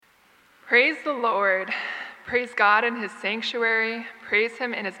Praise the Lord. Praise God in his sanctuary. Praise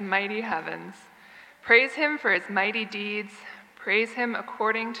him in his mighty heavens. Praise him for his mighty deeds. Praise him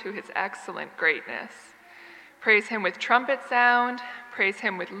according to his excellent greatness. Praise him with trumpet sound. Praise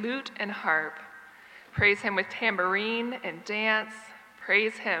him with lute and harp. Praise him with tambourine and dance.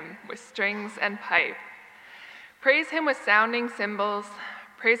 Praise him with strings and pipe. Praise him with sounding cymbals.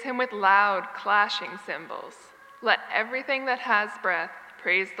 Praise him with loud, clashing cymbals. Let everything that has breath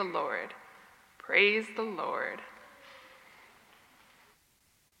praise the Lord. Praise the Lord.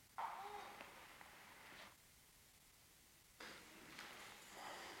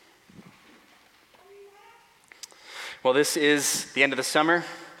 Well, this is the end of the summer.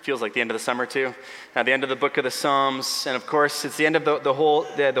 Feels like the end of the summer too. The end of the book of the Psalms, and of course, it's the end of the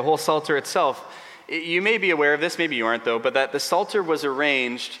whole Psalter itself. You may be aware of this, maybe you aren't though, but that the Psalter was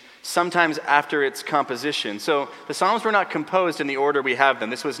arranged sometimes after its composition. So the Psalms were not composed in the order we have them.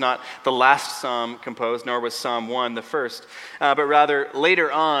 This was not the last psalm composed, nor was Psalm 1 the first, but rather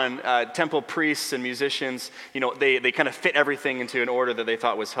later on, temple priests and musicians, they kind of fit everything into an order that they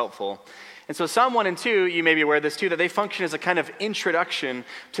thought was helpful. And so Psalm 1 and 2, you may be aware of this too, that they function as a kind of introduction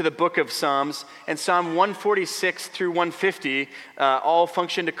to the book of Psalms, and Psalm 146 through 150 all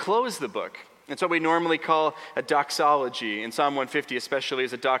function to close the book. It's what we normally call a doxology. In Psalm 150 especially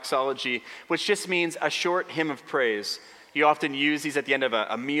is a doxology, which just means a short hymn of praise. You often use these at the end of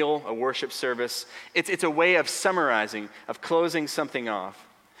a meal, a worship service. It's a way of summarizing, of closing something off.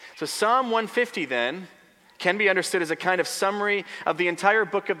 So Psalm 150 then can be understood as a kind of summary of the entire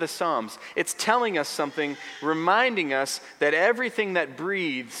book of the Psalms. It's telling us something, reminding us that everything that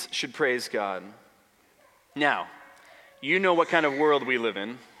breathes should praise God. Now, you know what kind of world we live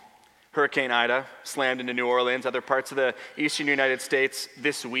in. Hurricane Ida slammed into New Orleans, other parts of the eastern United States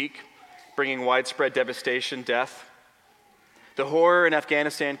this week, bringing widespread devastation, death. The horror in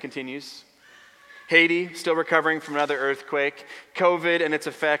Afghanistan continues. Haiti, still recovering from another earthquake. COVID and its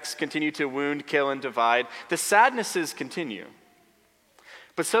effects continue to wound, kill, and divide. The sadnesses continue.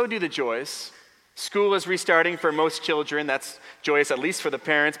 But so do the joys. School is restarting for most children. That's joyous, at least for the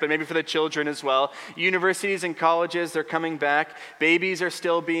parents, but maybe for the children as well. Universities and colleges, they're coming back. Babies are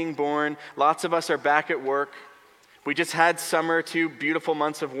still being born. Lots of us are back at work. We just had summer, 2 beautiful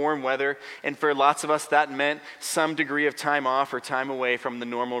months of warm weather, and for lots of us that meant some degree of time off or time away from the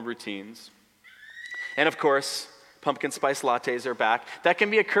normal routines. And of course, pumpkin spice lattes are back. That can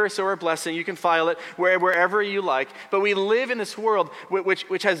be a curse or a blessing. You can file it wherever you like. But we live in this world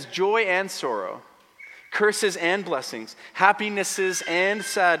which has joy and sorrow, curses and blessings, happinesses and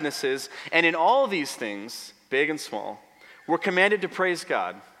sadnesses. And in all these things, big and small, we're commanded to praise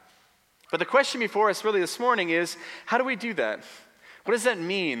God. But the question before us really this morning is, how do we do that? What does that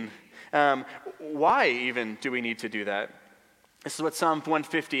mean? Why even do we need to do that? This is what Psalm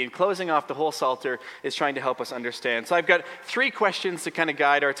 150, in closing off the whole Psalter, is trying to help us understand. So I've got 3 questions to kind of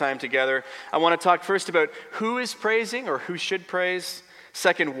guide our time together. I want to talk first about who is praising or who should praise.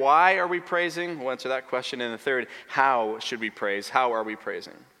 Second, why are we praising? We'll answer that question. And the third, how should we praise? How are we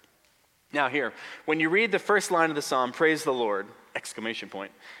praising? Now here, when you read the first line of the psalm, praise the Lord, exclamation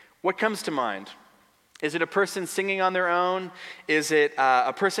point, what comes to mind? Is it a person singing on their own? Is it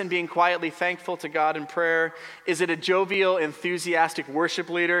a person being quietly thankful to God in prayer? Is it a jovial, enthusiastic worship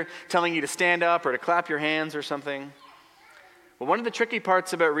leader telling you to stand up or to clap your hands or something? Well, one of the tricky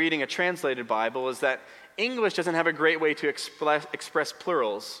parts about reading a translated Bible is that English doesn't have a great way to express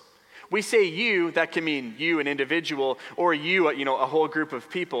plurals. We say you, that can mean you, an individual, or you, a whole group of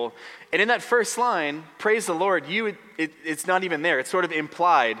people. And in that first line, praise the Lord, it's not even there. It's sort of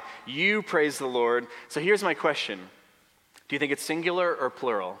implied. You praise the Lord. So here's my question. Do you think it's singular or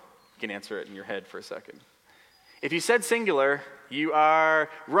plural? You can answer it in your head for a second. If you said singular, you are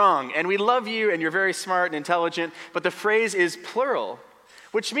wrong. And we love you, and you're very smart and intelligent, but the phrase is plural.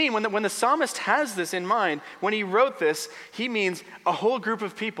 Which means when the psalmist has this in mind, when he wrote this, he means a whole group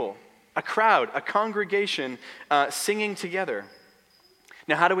of people. A crowd, a congregation singing together.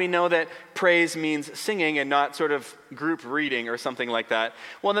 Now, how do we know that praise means singing and not sort of group reading or something like that?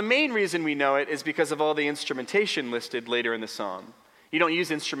 Well, the main reason we know it is because of all the instrumentation listed later in the psalm. You don't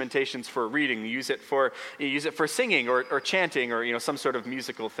use instrumentations for reading. You use it for singing or chanting or some sort of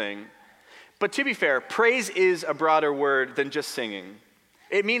musical thing. But to be fair, praise is a broader word than just singing.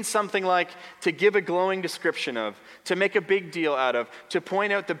 It means something like to give a glowing description of, to make a big deal out of, to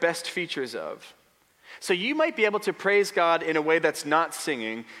point out the best features of. So you might be able to praise God in a way that's not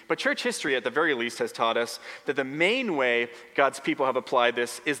singing, but church history at the very least has taught us that the main way God's people have applied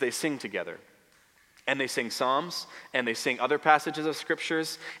this is they sing together. And they sing psalms, and they sing other passages of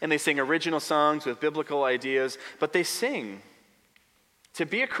scriptures, and they sing original songs with biblical ideas, but they sing. To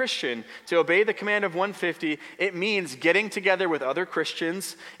be a Christian, to obey the command of 150, it means getting together with other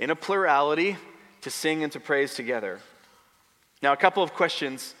Christians in a plurality to sing and to praise together. Now, a couple of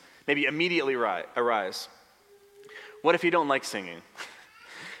questions maybe immediately arise. What if you don't like singing?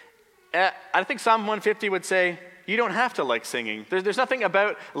 I think Psalm 150 would say, you don't have to like singing. There's nothing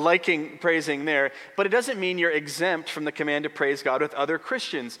about liking praising there, but it doesn't mean you're exempt from the command to praise God with other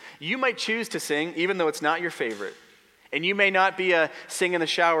Christians. You might choose to sing even though it's not your favorite. And you may not be a sing in the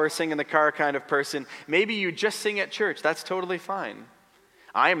shower, sing in the car kind of person. Maybe you just sing at church. That's totally fine.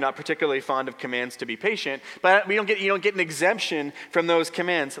 I am not particularly fond of commands to be patient, but you don't get an exemption from those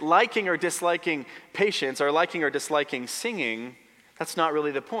commands. Liking or disliking patience or liking or disliking singing, that's not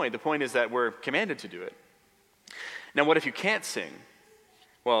really the point. The point is that we're commanded to do it. Now, what if you can't sing?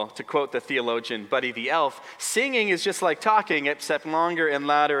 Well, to quote the theologian Buddy the Elf, singing is just like talking, except longer and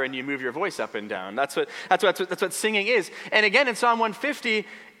louder, and you move your voice up and down. That's what singing is. And again, in Psalm 150,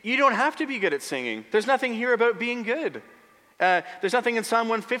 you don't have to be good at singing. There's nothing here about being good. There's nothing in Psalm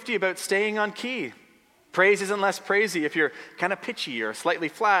 150 about staying on key. Praise isn't less praisey if you're kind of pitchy or slightly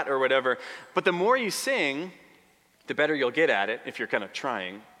flat or whatever. But the more you sing, the better you'll get at it if you're kind of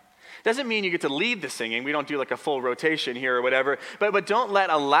trying. Doesn't mean you get to lead the singing. We don't do like a full rotation here or whatever. But don't let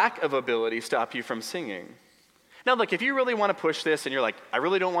a lack of ability stop you from singing. Now, look, if you really want to push this and you're like, I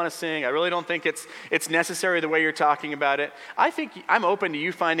really don't want to sing, I really don't think it's necessary the way you're talking about it, I think I'm open to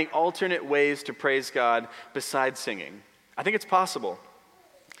you finding alternate ways to praise God besides singing. I think it's possible.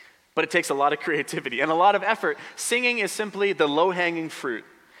 But it takes a lot of creativity and a lot of effort. Singing is simply the low-hanging fruit.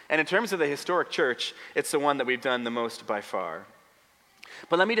 And in terms of the historic church, it's the one that we've done the most by far.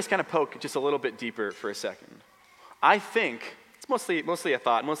 But let me just kind of poke just a little bit deeper for a second. I think, it's mostly a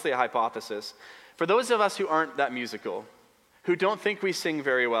thought, mostly a hypothesis, for those of us who aren't that musical, who don't think we sing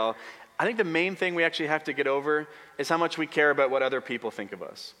very well, I think the main thing we actually have to get over is how much we care about what other people think of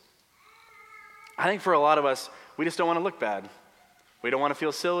us. I think for a lot of us, we just don't want to look bad. We don't want to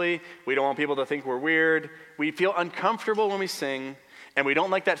feel silly. We don't want people to think we're weird. We feel uncomfortable when we sing, and we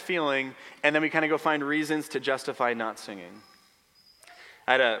don't like that feeling, and then we kind of go find reasons to justify not singing.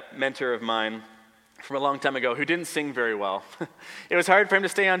 I had a mentor of mine from a long time ago who didn't sing very well. It was hard for him to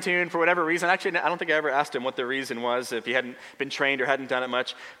stay on tune for whatever reason. Actually, I don't think I ever asked him what the reason was, if he hadn't been trained or hadn't done it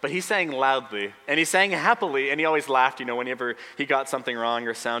much. But he sang loudly, and he sang happily, and he always laughed, whenever he got something wrong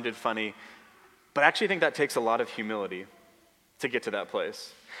or sounded funny. But I actually think that takes a lot of humility to get to that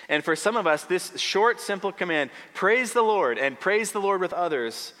place. And for some of us, this short, simple command, praise the Lord and praise the Lord with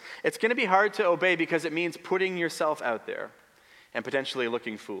others, it's going to be hard to obey because it means putting yourself out there and potentially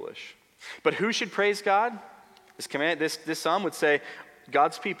looking foolish. But who should praise God? This psalm would say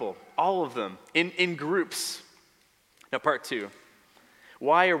God's people, all of them, in groups. Now, part 2.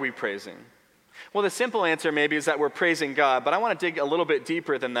 Why are we praising? Well, the simple answer maybe is that we're praising God, but I want to dig a little bit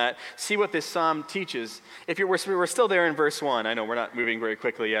deeper than that, see what this psalm teaches. We're still there in verse 1. I know we're not moving very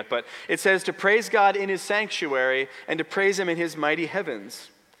quickly yet, but it says to praise God in his sanctuary and to praise him in his mighty heavens.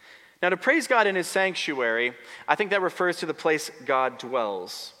 Now, to praise God in his sanctuary, I think that refers to the place God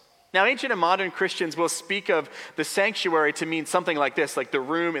dwells. Now, ancient and modern Christians will speak of the sanctuary to mean something like this, like the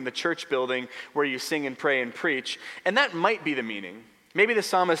room in the church building where you sing and pray and preach, and that might be the meaning. Maybe the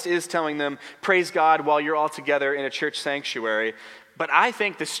psalmist is telling them, praise God while you're all together in a church sanctuary, but I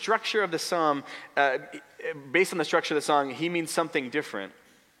think the structure of the psalm, based on the structure of the song, he means something different.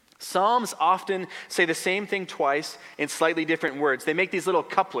 Psalms often say the same thing twice in slightly different words. They make these little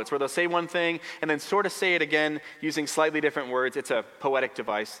couplets where they'll say one thing and then sort of say it again using slightly different words. It's a poetic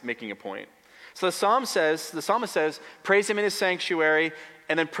device making a point. So the psalmist says, praise him in his sanctuary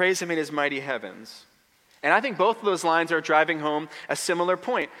and then praise him in his mighty heavens. And I think both of those lines are driving home a similar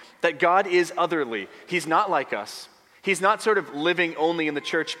point, that God is otherly. He's not like us. He's not sort of living only in the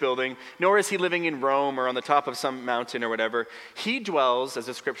church building, nor is he living in Rome or on the top of some mountain or whatever. He dwells, as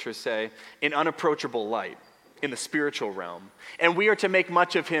the scriptures say, in unapproachable light, in the spiritual realm. And we are to make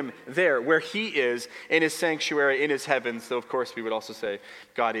much of him there, where he is, in his sanctuary, in his heavens, though of course we would also say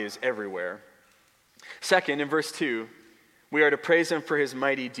God is everywhere. Second, in verse 2, we are to praise him for his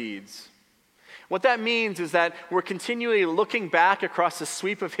mighty deeds. What that means is that we're continually looking back across the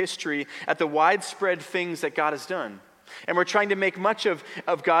sweep of history at the widespread things that God has done. And we're trying to make much of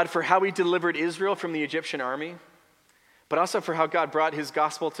God for how he delivered Israel from the Egyptian army, but also for how God brought his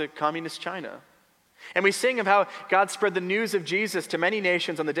gospel to communist China. And we sing of how God spread the news of Jesus to many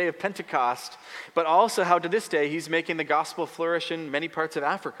nations on the day of Pentecost, but also how to this day he's making the gospel flourish in many parts of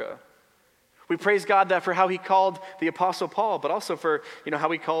Africa. We praise God that for how he called the Apostle Paul, but also for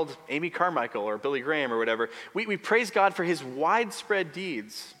how he called Amy Carmichael or Billy Graham or whatever. We praise God for his widespread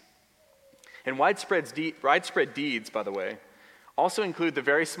deeds. And widespread deeds, by the way, also include the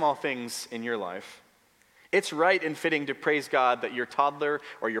very small things in your life. It's right and fitting to praise God that your toddler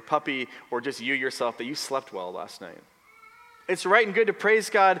or your puppy or just you yourself, that you slept well last night. It's right and good to praise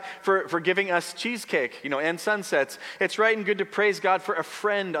God for giving us cheesecake, and sunsets. It's right and good to praise God for a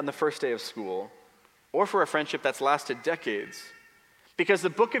friend on the first day of school, or for a friendship that's lasted decades. Because the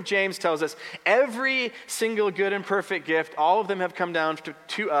book of James tells us every single good and perfect gift, all of them have come down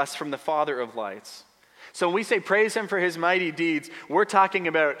to us from the Father of lights. So when we say praise him for his mighty deeds, we're talking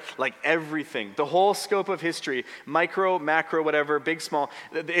about like everything, the whole scope of history, micro, macro, whatever, big, small.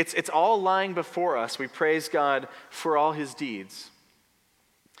 It's all lying before us. We praise God for all his deeds.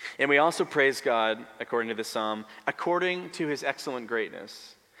 And we also praise God, according to the psalm, according to his excellent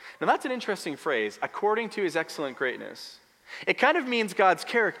greatness. Now that's an interesting phrase, according to his excellent greatness. It kind of means God's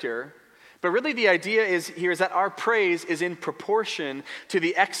character, but really the idea is that our praise is in proportion to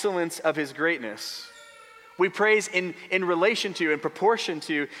the excellence of his greatness. We praise in relation to, in proportion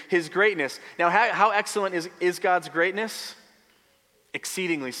to his greatness. Now, how excellent is God's greatness?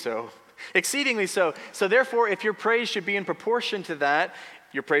 Exceedingly so. Exceedingly so. So therefore, if your praise should be in proportion to that,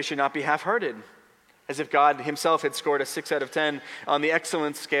 your praise should not be half-hearted, as if God himself had scored a 6 out of 10 on the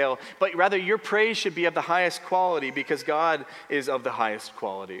excellence scale. But rather, your praise should be of the highest quality because God is of the highest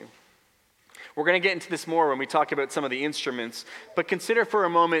quality. We're going to get into this more when we talk about some of the instruments, but consider for a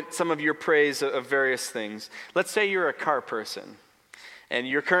moment some of your praise of various things. Let's say you're a car person, and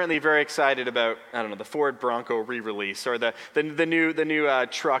you're currently very excited about, the Ford Bronco re-release, or the new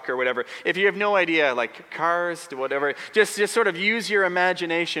truck or whatever. If you have no idea, like cars, whatever, just sort of use your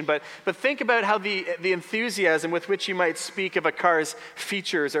imagination, but think about how the enthusiasm with which you might speak of a car's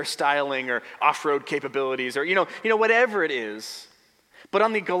features or styling or off-road capabilities or, whatever it is. But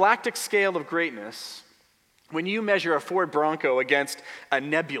on the galactic scale of greatness, when you measure a Ford Bronco against a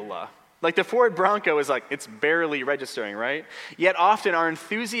nebula, like the Ford Bronco is like, it's barely registering, right? Yet often our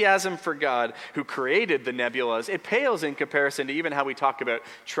enthusiasm for God, who created the nebulas, it pales in comparison to even how we talk about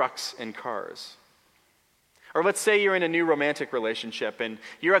trucks and cars. Or let's say you're in a new romantic relationship and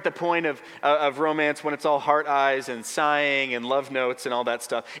you're at the point of romance when it's all heart eyes and sighing and love notes and all that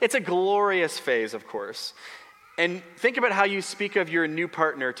stuff. It's a glorious phase, of course. And think about how you speak of your new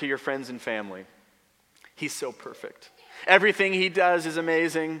partner to your friends and family. He's so perfect. Everything he does is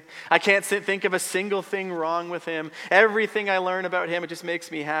amazing. I can't think of a single thing wrong with him. Everything I learn about him, it just makes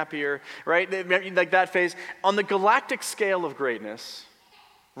me happier, right? Like that phase. On the galactic scale of greatness,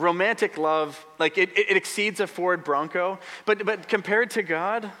 romantic love, like it exceeds a Ford Bronco. But compared to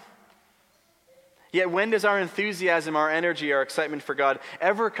God, yet when does our enthusiasm, our energy, our excitement for God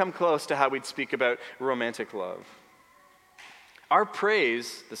ever come close to how we'd speak about romantic love? Our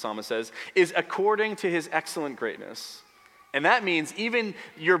praise, the psalmist says, is according to his excellent greatness. And that means even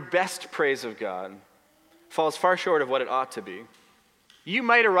your best praise of God falls far short of what it ought to be. You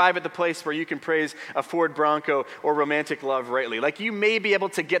might arrive at the place where you can praise a Ford Bronco or romantic love rightly. Like you may be able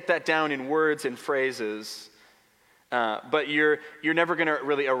to get that down in words and phrases, but you're never going to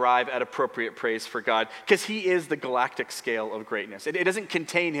really arrive at appropriate praise for God because he is the galactic scale of greatness. It doesn't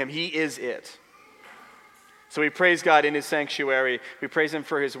contain him. He is it. So we praise God in his sanctuary. We praise him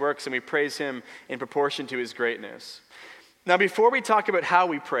for his works, and we praise him in proportion to his greatness. Now, before we talk about how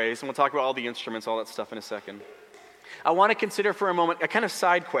we praise, and we'll talk about all the instruments, all that stuff in a second, I want to consider for a moment a kind of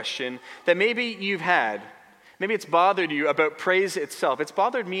side question that maybe you've had. Maybe it's bothered you about praise itself. It's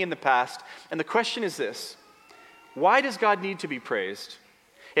bothered me in the past, and the question is this: why does God need to be praised?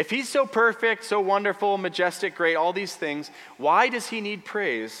 If he's so perfect, so wonderful, majestic, great, all these things, why does he need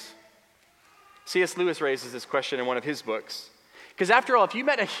praise? C.S. Lewis raises this question in one of his books. Because after all, if you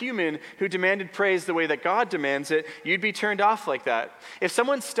met a human who demanded praise the way that God demands it, you'd be turned off like that. If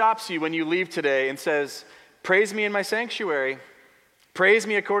someone stops you when you leave today and says, "Praise me in my sanctuary, praise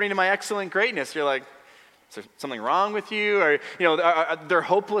me according to my excellent greatness," you're like, is there something wrong with you? Or, they're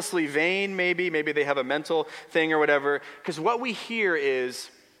hopelessly vain maybe they have a mental thing or whatever. Because what we hear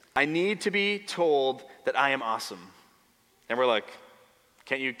is, I need to be told that I am awesome. And we're like,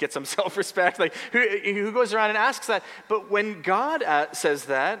 can't you get some self-respect? Like, who goes around and asks that? But when God says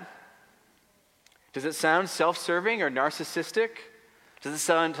that, does it sound self-serving or narcissistic? Does it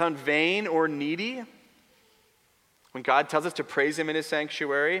sound vain or needy? When God tells us to praise him in his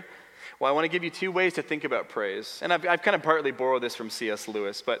sanctuary, well, I want to give you two ways to think about praise. And I've kind of partly borrowed this from C.S.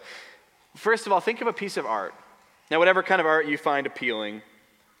 Lewis. But first of all, think of a piece of art. Now, whatever kind of art you find appealing.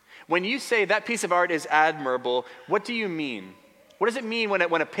 When you say that piece of art is admirable, what do you mean? What does it mean when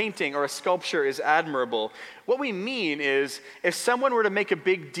a painting or a sculpture is admirable? What we mean is, if someone were to make a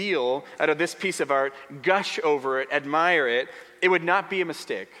big deal out of this piece of art, gush over it, admire it, it would not be a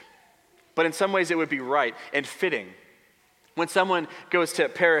mistake. But in some ways it would be right and fitting. When someone goes to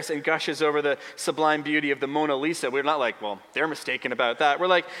Paris and gushes over the sublime beauty of the Mona Lisa, we're not like, well, they're mistaken about that. We're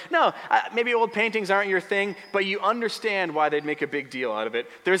like, no, maybe old paintings aren't your thing, but you understand why they'd make a big deal out of it.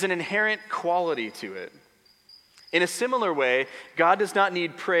 There's an inherent quality to it. In a similar way, God does not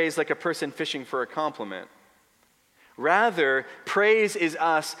need praise like a person fishing for a compliment. Rather, praise is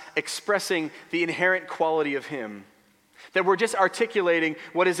us expressing the inherent quality of Him. That we're just articulating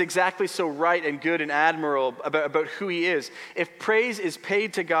what is exactly so right and good and admirable about who He is. If praise is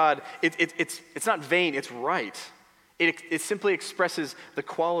paid to God, it's not vain, it's right. It simply expresses the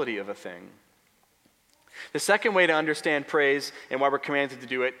quality of a thing. The second way to understand praise and why we're commanded to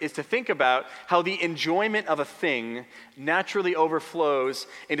do it is to think about how the enjoyment of a thing naturally overflows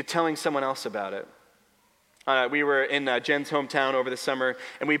into telling someone else about it. We were in Jen's hometown over the summer,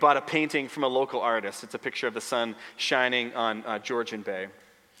 and we bought a painting from a local artist. It's a picture of the sun shining on Georgian Bay.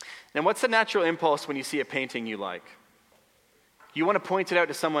 Now, what's the natural impulse when you see a painting you like? You want to point it out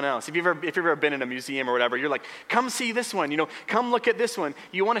to someone else. If you've ever been in a museum or whatever, you're like, come see this one, come look at this one.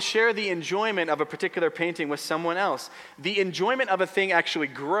 You want to share the enjoyment of a particular painting with someone else. The enjoyment of a thing actually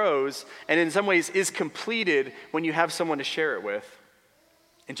grows, and in some ways is completed when you have someone to share it with.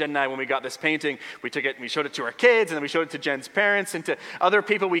 And Jen and I, when we got this painting, we took it and we showed it to our kids, and then we showed it to Jen's parents and to other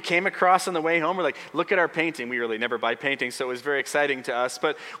people we came across on the way home. We're like, look at our painting. We really never buy paintings, so it was very exciting to us.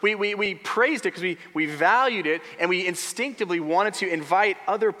 But we praised it because we valued it, and we instinctively wanted to invite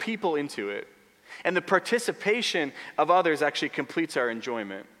other people into it. And the participation of others actually completes our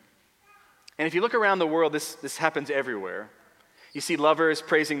enjoyment. And if you look around the world, this happens everywhere. You see lovers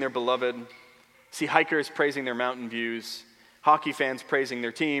praising their beloved. You see hikers praising their mountain views. Hockey fans praising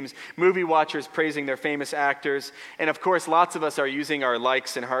their teams, movie watchers praising their famous actors, and of course, lots of us are using our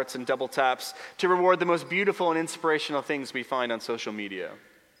likes and hearts and double taps to reward the most beautiful and inspirational things we find on social media.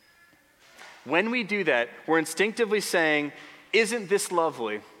 When we do that, we're instinctively saying, isn't this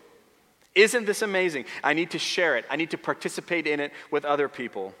lovely? Isn't this amazing? I need to share it. I need to participate in it with other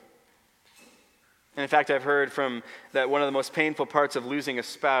people. And in fact, I've heard from that one of the most painful parts of losing a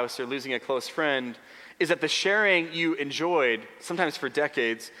spouse or losing a close friend is that the sharing you enjoyed, sometimes for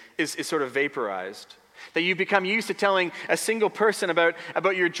decades, is sort of vaporized. That you become used to telling a single person about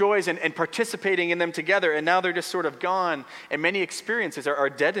your joys and participating in them together, and now they're just sort of gone, and many experiences are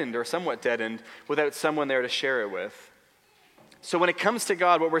deadened or somewhat deadened without someone there to share it with. So when it comes to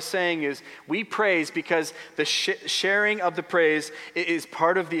God, what we're saying is we praise because the sharing of the praise is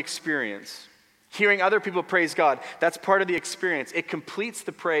part of the experience. Hearing other people praise God, that's part of the experience. It completes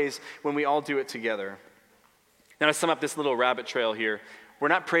the praise when we all do it together. Now, to sum up this little rabbit trail here, we're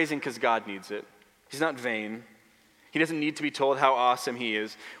not praising because God needs it. He's not vain. He doesn't need to be told how awesome He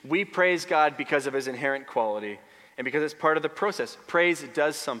is. We praise God because of His inherent quality and because it's part of the process. Praise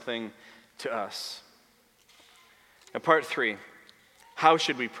does something to us. Now, part 3, how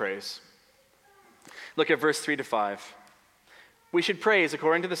should we praise? Look at verse 3-5. We should praise,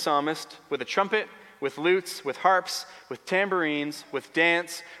 according to the psalmist, with a trumpet, with lutes, with harps, with tambourines, with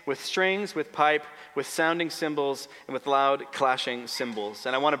dance, with strings, with pipe, with sounding cymbals, and with loud clashing cymbals.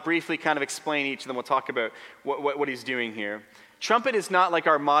 And I want to briefly kind of explain each of them. We'll talk about what he's doing here. Trumpet is not like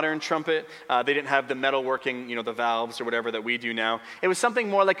our modern trumpet. They didn't have the metalworking, the valves or whatever that we do now. It was something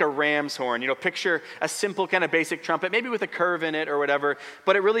more like a ram's horn. Picture a simple kind of basic trumpet, maybe with a curve in it or whatever,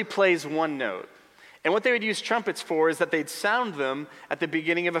 but it really plays one note. And what they would use trumpets for is that they'd sound them at the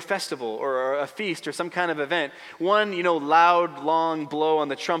beginning of a festival or a feast or some kind of event. One, loud, long blow on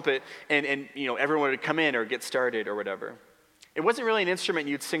the trumpet and everyone would come in or get started or whatever. It wasn't really an instrument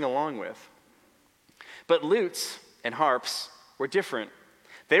you'd sing along with. But lutes and harps were different.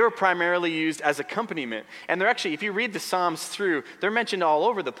 They were primarily used as accompaniment. And they're actually, if you read the Psalms through, they're mentioned all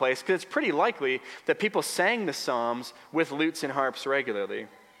over the place because it's pretty likely that people sang the Psalms with lutes and harps regularly.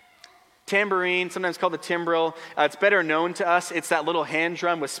 Tambourine, sometimes called the timbrel, it's better known to us. It's that little hand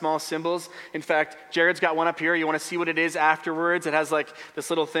drum with small cymbals. In fact, Jared's got one up here. You want to see what it is afterwards? It has like this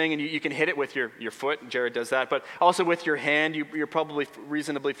little thing, and you can hit it with your foot. Jared does that, but also with your hand. You're probably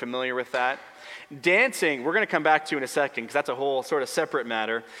reasonably familiar with that. Dancing, we're going to come back to in a second, because that's a whole sort of separate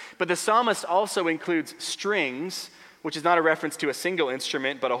matter. But the psalmist also includes strings, which is not a reference to a single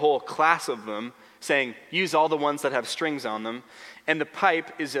instrument, but a whole class of them, saying, use all the ones that have strings on them. And the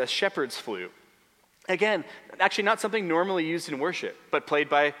pipe is a shepherd's flute. Again, actually not something normally used in worship, but played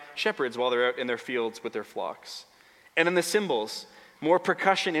by shepherds while they're out in their fields with their flocks. And then the cymbals, more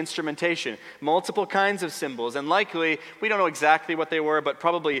percussion instrumentation, multiple kinds of cymbals, and likely, we don't know exactly what they were, but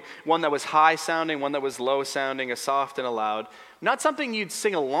probably one that was high sounding, one that was low sounding, a soft and a loud. Not something you'd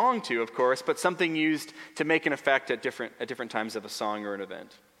sing along to, of course, but something used to make an effect at different times of a song or an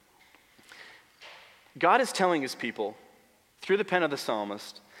event. God is telling His people through the pen of the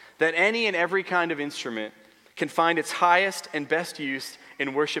psalmist, that any and every kind of instrument can find its highest and best use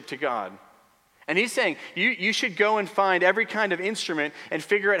in worship to God. And he's saying, you should go and find every kind of instrument and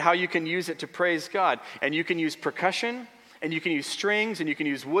figure out how you can use it to praise God. And you can use percussion, and you can use strings, and you can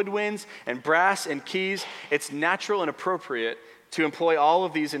use woodwinds, and brass, and keys. It's natural and appropriate to employ all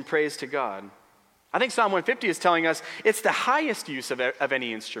of these in praise to God. I think Psalm 150 is telling us it's the highest use of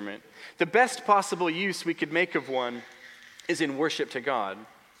any instrument. The best possible use we could make of one is in worship to God.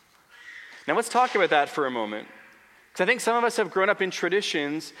 Now let's talk about that for a moment. Because I think some of us have grown up in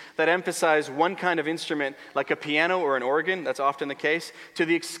traditions that emphasize one kind of instrument, like a piano or an organ, that's often the case, to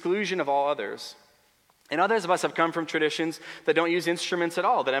the exclusion of all others. And others of us have come from traditions that don't use instruments at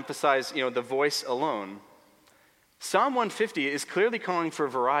all, that emphasize, the voice alone. Psalm 150 is clearly calling for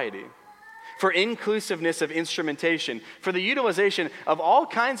variety, for inclusiveness of instrumentation, for the utilization of all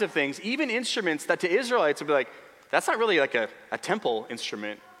kinds of things, even instruments that to Israelites would be like, that's not really like a temple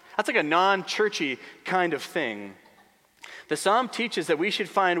instrument. That's like a non-churchy kind of thing. The psalm teaches that we should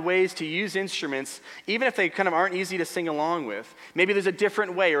find ways to use instruments, even if they kind of aren't easy to sing along with. Maybe there's a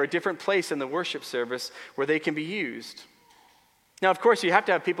different way or a different place in the worship service where they can be used. Now, of course, you have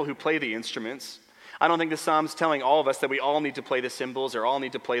to have people who play the instruments. I don't think the psalm's telling all of us that we all need to play the cymbals or all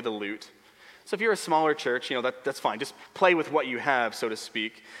need to play the lute. So if you're a smaller church, that's fine. Just play with what you have, so to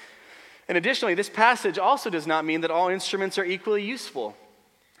speak. And additionally, this passage also does not mean that all instruments are equally useful.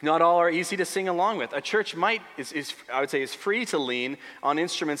 Not all are easy to sing along with. A church is free to lean on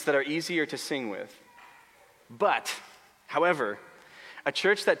instruments that are easier to sing with. But, however, a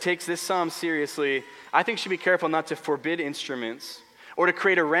church that takes this psalm seriously, I think should be careful not to forbid instruments or to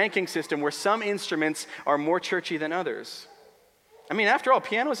create a ranking system where some instruments are more churchy than others. I mean, after all,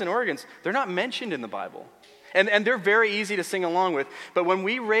 pianos and organs, they're not mentioned in the Bible. And they're very easy to sing along with. But when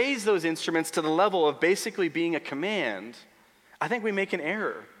we raise those instruments to the level of basically being a command, I think we make an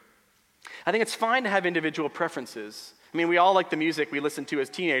error. I think it's fine to have individual preferences. I mean, we all like the music we listen to as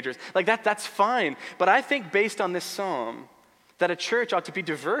teenagers. Like that's fine. But I think based on this psalm, that a church ought to be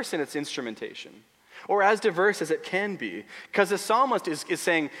diverse in its instrumentation, or as diverse as it can be. Because the psalmist is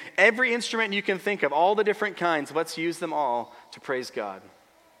saying, every instrument you can think of, all the different kinds, let's use them all to praise God.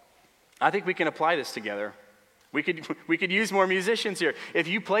 I think we can apply this together. We could use more musicians here. If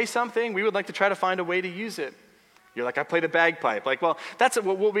you play something, we would like to try to find a way to use it. You're like, I play the bagpipe. Like, well,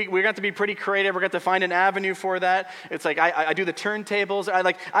 we're going to be pretty creative. We're going to find an avenue for that. It's like, I do the turntables.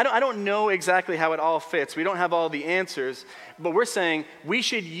 I don't know exactly how it all fits. We don't have all the answers. But we're saying we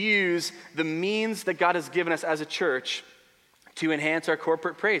should use the means that God has given us as a church to enhance our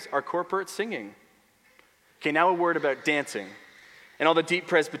corporate praise, our corporate singing. Okay, now a word about dancing. And all the deep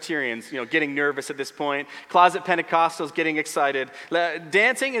Presbyterians, getting nervous at this point. Closet Pentecostals getting excited.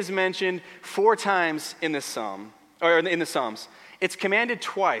 Dancing is mentioned 4 times in this psalm, or in the Psalms. It's commanded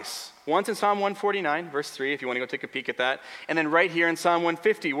twice. Once in Psalm 149, verse 3, if you want to go take a peek at that. And then right here in Psalm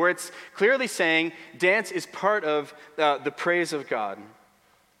 150, where it's clearly saying dance is part of the praise of God.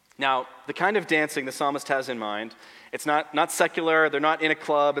 Now, the kind of dancing the psalmist has in mind, it's not secular, they're not in a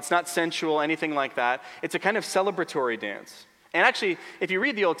club, it's not sensual, anything like that. It's a kind of celebratory dance. And actually, if you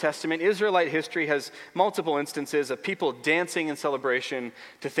read the Old Testament, Israelite history has multiple instances of people dancing in celebration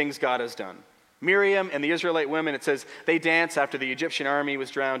to things God has done. Miriam and the Israelite women, it says they danced after the Egyptian army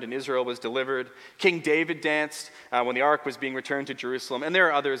was drowned and Israel was delivered. King David danced when the ark was being returned to Jerusalem. And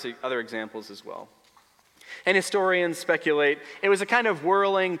there are other examples as well. And historians speculate it was a kind of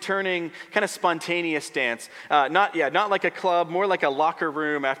whirling, turning, kind of spontaneous dance. Not like a club, more like a locker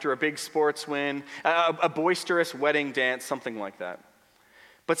room after a big sports win, a boisterous wedding dance, something like that.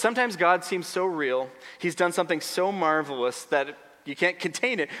 But sometimes God seems so real. He's done something so marvelous that you can't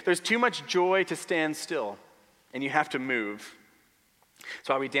contain it. There's too much joy to stand still, and you have to move. That's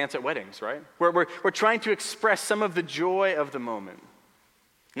why we dance at weddings, right? We're trying to express some of the joy of the moment.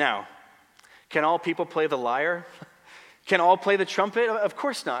 Now, can all people play the lyre? Can all play the trumpet? Of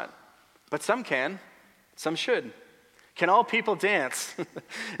course not. But some can. Some should. Can all people dance?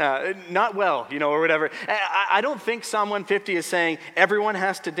 Not well, or whatever. I don't think Psalm 150 is saying everyone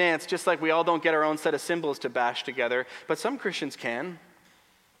has to dance, just like we all don't get our own set of cymbals to bash together. But some Christians can.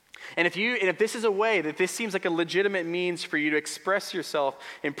 And if this is a way that this seems like a legitimate means for you to express yourself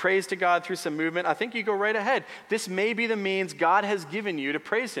in praise to God through some movement, I think you go right ahead. This may be the means God has given you to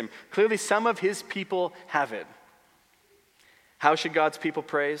praise him. Clearly, some of his people have it. How should God's people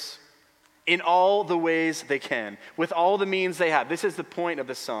praise? In all the ways they can, with all the means they have. This is the point of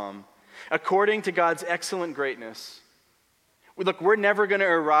the psalm. According to God's excellent greatness. Look, we're never going to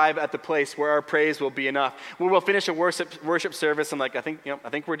arrive at the place where our praise will be enough. Where we'll finish a worship service and like, I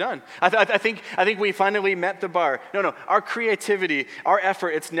think we're done. I think we finally met the bar. No. Our creativity, our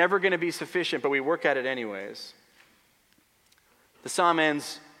effort, it's never going to be sufficient, but we work at it anyways. The psalm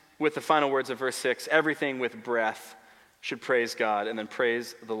ends with the final words of verse 6. Everything with breath should praise God, and then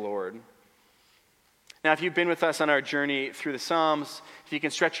praise the Lord. Now, if you've been with us on our journey through the Psalms, if you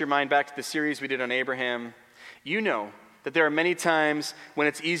can stretch your mind back to the series we did on Abraham, you know that there are many times when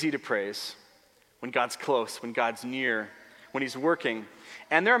it's easy to praise, when God's close, when God's near, when he's working.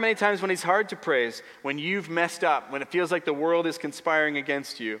 And there are many times when he's hard to praise, when you've messed up, when it feels like the world is conspiring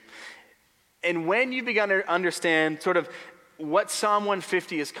against you. And when you've begun to understand sort of what Psalm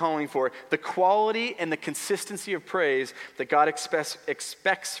 150 is calling for, the quality and the consistency of praise that God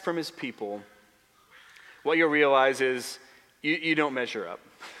expects from his people, what you'll realize is you don't measure up.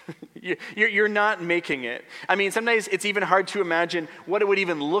 You're not making it. I mean, sometimes it's even hard to imagine what it would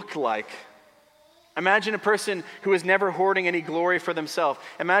even look like. Imagine a person who is never hoarding any glory for themselves.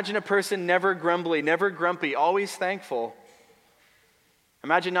 Imagine a person never grumbly, never grumpy, always thankful.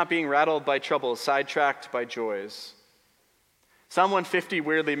 Imagine not being rattled by troubles, sidetracked by joys. Psalm 150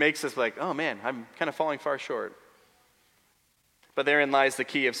 weirdly makes us like, oh man, I'm kind of falling far short. But therein lies the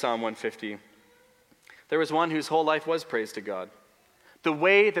key of Psalm 150. There was one whose whole life was praise to God. The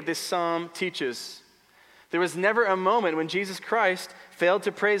way that this psalm teaches, there was never a moment when Jesus Christ failed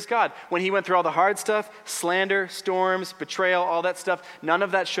to praise God. When he went through all the hard stuff, slander, storms, betrayal, all that stuff, none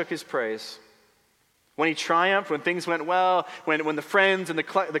of that shook his praise. When he triumphed, when things went well, when the friends and the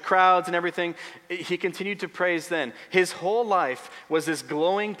crowds and everything, he continued to praise then. His whole life was this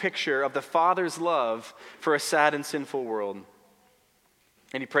glowing picture of the Father's love for a sad and sinful world.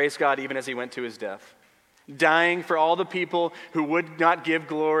 And he praised God even as he went to his death, dying for all the people who would not give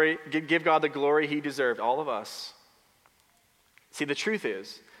God the glory he deserved, all of us. See, the truth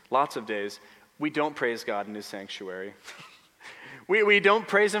is, lots of days, we don't praise God in his sanctuary. We don't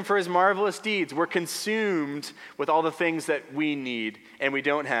praise him for his marvelous deeds. We're consumed with all the things that we need and we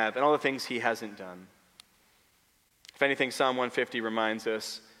don't have, and all the things he hasn't done. If anything, Psalm 150 reminds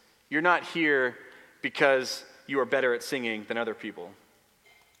us, you're not here because you are better at singing than other people.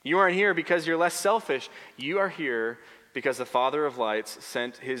 You aren't here because you're less selfish. You are here because the Father of lights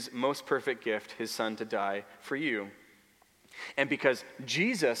sent his most perfect gift, his Son, to die for you. And because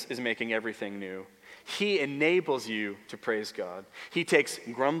Jesus is making everything new, he enables you to praise God. He takes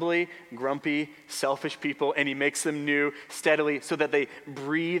grumbly, grumpy, selfish people and he makes them new steadily so that they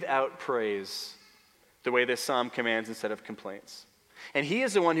breathe out praise the way this psalm commands instead of complaints. And he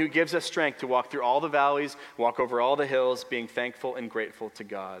is the one who gives us strength to walk through all the valleys, walk over all the hills, being thankful and grateful to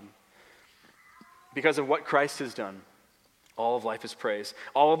God. Because of what Christ has done, all of life is praise.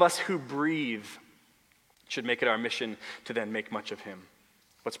 All of us who breathe should make it our mission to then make much of him.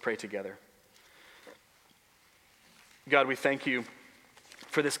 Let's pray together. God, we thank you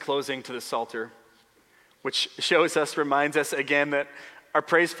for this closing to the Psalter, which reminds us again that our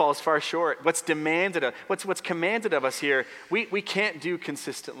praise falls far short. What's demanded of, what's commanded of us here, we can't do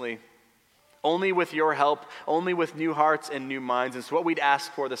consistently. Only with your help, only with new hearts and new minds. And so what we'd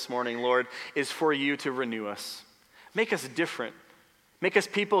ask for this morning, Lord, is for you to renew us. Make us different. Make us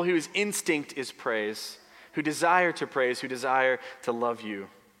people whose instinct is praise, who desire to praise, who desire to love you.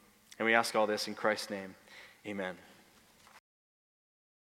 And we ask all this in Christ's name. Amen.